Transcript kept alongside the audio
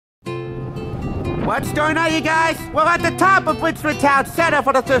What's going on, you guys? We're at the top of Ridgewood Town Center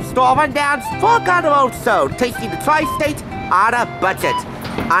for the thrift store rundowns, Fork On The Roadshow, tasting the tri-state on a budget.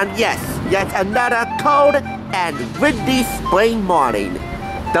 And yes, yet another cold and windy spring morning.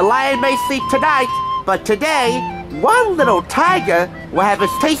 The lion may sleep tonight, but today, one little tiger will have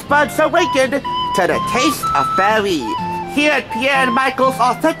his taste buds awakened to the taste of Paris. Here at Pierre and Michael's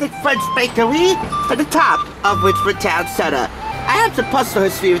authentic French bakery at the top of Ridgewood Town Center. I have some personal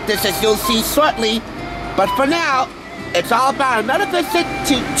history with this, as you'll see shortly, but for now, it's all about another visit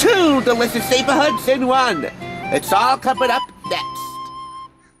to two delicious neighborhoods in one. It's all coming up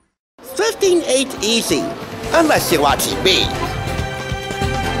next. Thrifting ain't easy, unless you're watching me.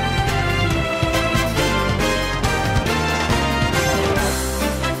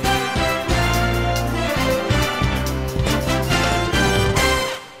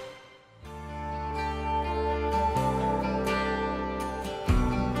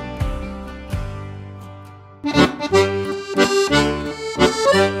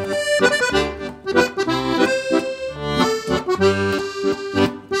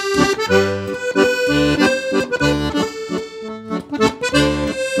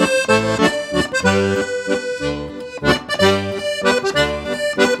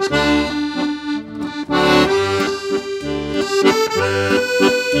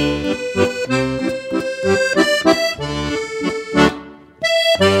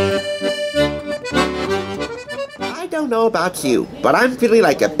 About you, but I'm feeling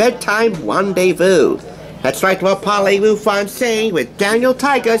like a bedtime rendezvous. That's right, we're parlez-vous français with Daniel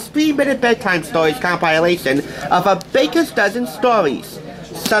Tiger's 3-minute bedtime stories compilation of a baker's dozen stories.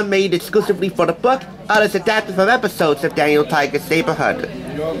 Some made exclusively for the book, others adapted from episodes of Daniel Tiger's Neighborhood.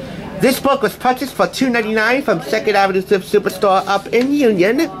 This book was purchased for $2.99 from 2nd Avenue Thrift Superstore up in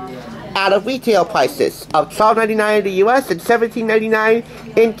Union, out of retail prices of $12.99 in the US and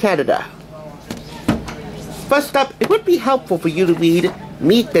 $17.99 in Canada. First up, it would be helpful for you to read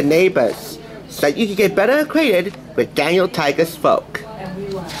Meet the Neighbors, so that you can get better acquainted with Daniel Tiger's folk.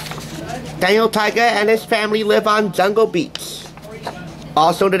 Daniel Tiger and his family live on Jungle Beach.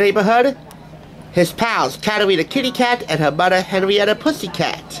 Also in the neighborhood, his pals Katerina Kitty Cat and her mother Henrietta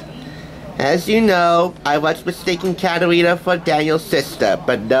Pussycat. As you know, I was mistaking Katerina for Daniel's sister,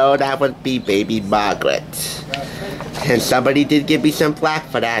 but no, that would be baby Margaret. And somebody did give me some flack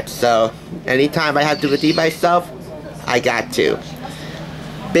for that, so anytime I have to redeem myself, I got to.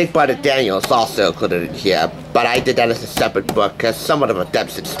 Big Brother Daniel is also included in here, but I did that as a separate book, as somewhat of a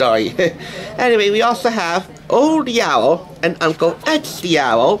redemption story. Anyway, we also have Old the Owl and Uncle Ed's the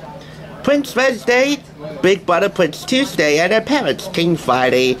Owl, Prince Wednesday, Big Brother Prince Tuesday, and their parents King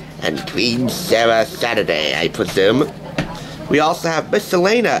Friday and Queen Sarah Saturday, I presume. We also have Miss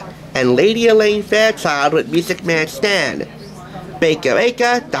Elena and Lady Elaine Fairchild with Music Man Stan, Baker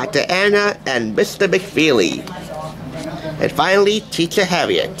Acre, Dr. Anna, and Mr. McFeely. And finally, Teacher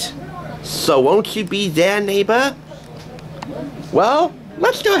Harriet. So won't you be their neighbor? Well,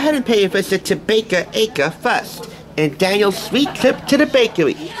 let's go ahead and pay a visit to Baker Acre first, in Daniel's sweet trip to the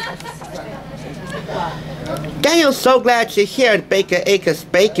bakery. Daniel's so glad you're here at Baker Acre's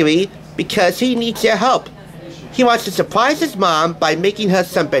bakery because he needs your help. He wants to surprise his mom by making her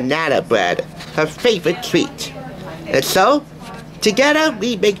some banana bread, her favorite treat. And so, together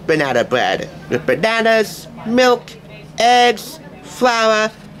we make banana bread, with bananas, milk, eggs, flour,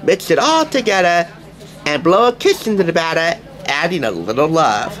 mix it all together, and blow a kiss into the batter, adding a little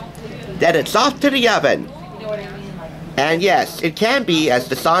love. Then it's off to the oven. And yes, it can be, as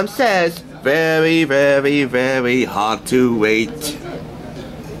the song says, very, very, very hard to wait.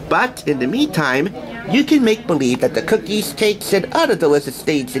 But in the meantime, you can make believe that the cookies, cakes, and other delicious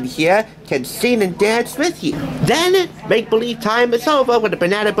things in here can sing and dance with you. Then, make-believe time is over when the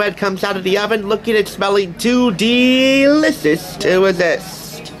banana bread comes out of the oven looking and smelling too delicious to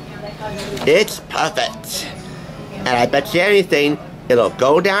resist. It's perfect. And I bet you anything, it'll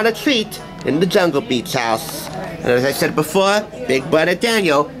go down a treat in the Jungle Beach house. And as I said before, Big Brother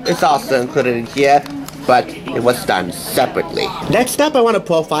Daniel is also included in here, but it was done separately. Next up, I want to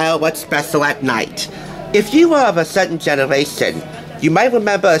profile what's special at night. If you are of a certain generation, you might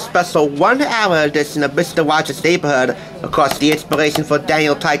remember a special 1-hour edition of Mr. Rogers' Neighborhood, of course the inspiration for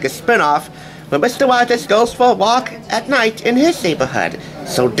Daniel Tiger's spinoff, where Mr. Rogers goes for a walk at night in his neighborhood,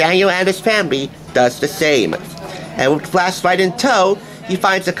 so Daniel and his family does the same. And with flashlight in tow, he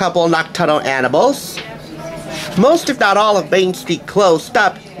finds a couple of nocturnal animals. Most, if not all, of Main Street closed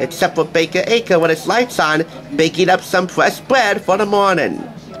up, except for Baker Acre with its lights on, baking up some fresh bread for the morning.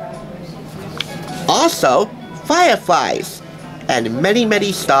 Also, fireflies, and many,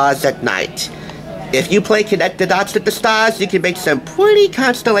 many stars at night. If you play Connect the Dots with the stars, you can make some pretty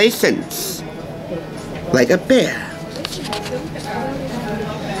constellations. like a bear.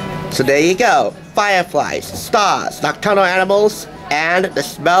 So there you go. Fireflies, stars, nocturnal animals, and the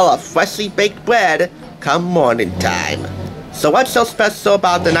smell of freshly baked bread come morning time. So what's so special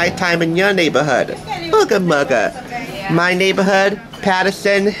about the nighttime in your neighborhood? Mugga mugga. My neighborhood,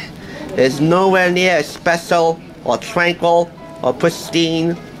 Pieterse, is nowhere near as special or tranquil or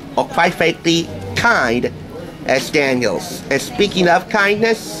pristine or quite frankly kind as Daniel's. And speaking of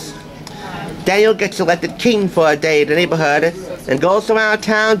kindness, Daniel gets elected king for a day in the neighborhood and goes around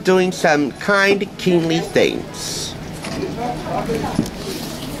town doing some kind, kingly things.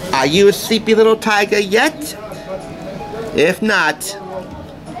 Are you a sleepy little tiger yet? If not,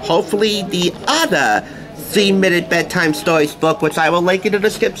 hopefully the other 3-minute bedtime stories book, which I will link in the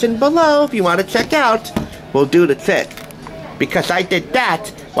description below if you want to check out, will do the trick. Because I did that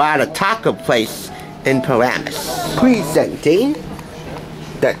while at a taco place in Pieterse. Presenting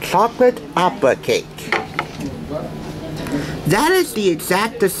the chocolate opera cake. That is the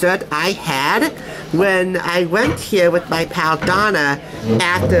exact dessert I had when I went here with my pal Donna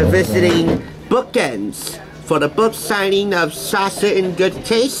after visiting Bookends for the book signing of Sasha in Good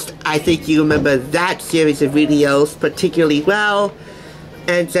Taste. I think you remember that series of videos particularly well,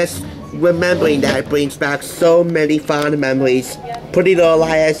 and just remembering that brings back so many fond memories. Pretty Little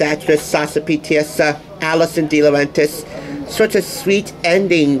Liars actress Sasha Pieterse, Alison De Laurentiis, such a sweet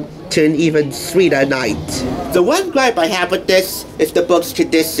ending to an even sweeter night. The one gripe I have with this is the book's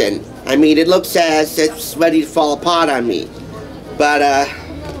condition. I mean, it looks as if it's ready to fall apart on me. But,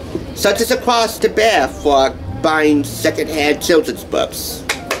 such is a cross to bear for buying second-hand children's books.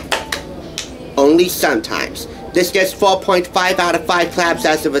 Only sometimes. This gets 4.5 out of 5 claps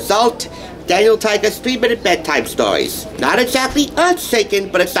as a result. Daniel Tiger's 3-minute bedtime stories. Not exactly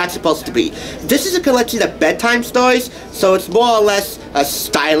earth-shaking, but it's not supposed to be. This is a collection of bedtime stories, so it's more or less a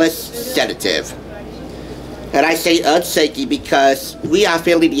stylish sedative. And I say earth-shaking because we are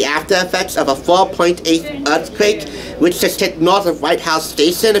feeling the after effects of a 4.8 earthquake, which just hit north of White House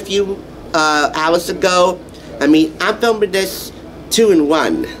Station a few hours ago. I mean, I'm filming this 2 in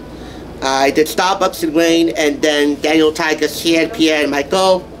 1. I did Starbucks and Wayne, and then Daniel Tiger's here, Pierre, and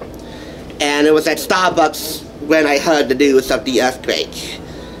Michel. And it was at Starbucks when I heard the news of the earthquake.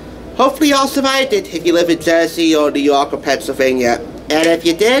 Hopefully you all survived it if you live in Jersey or New York or Pennsylvania. And if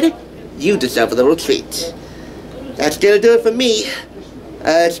you did, you deserve a little treat. That's gonna do it for me.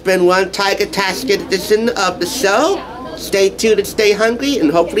 It's been one Tiger-tastic edition of the show. Stay tuned and stay hungry, and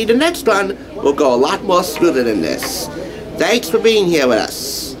hopefully the next one will go a lot more smoother than this. Thanks for being here with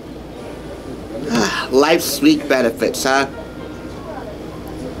us. Life's sweet benefits, huh?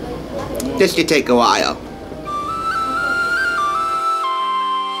 This could take a while.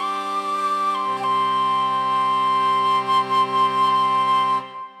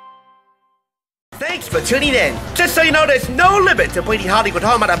 Thanks for tuning in. Just so you know, there's no limit to bringing Hollywood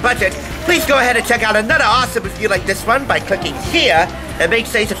home on a budget. Please go ahead and check out another awesome review like this one by clicking here, and make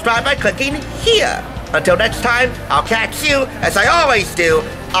sure you subscribe by clicking here. Until next time, I'll catch you, as I always do,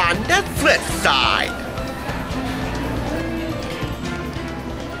 on the flip side.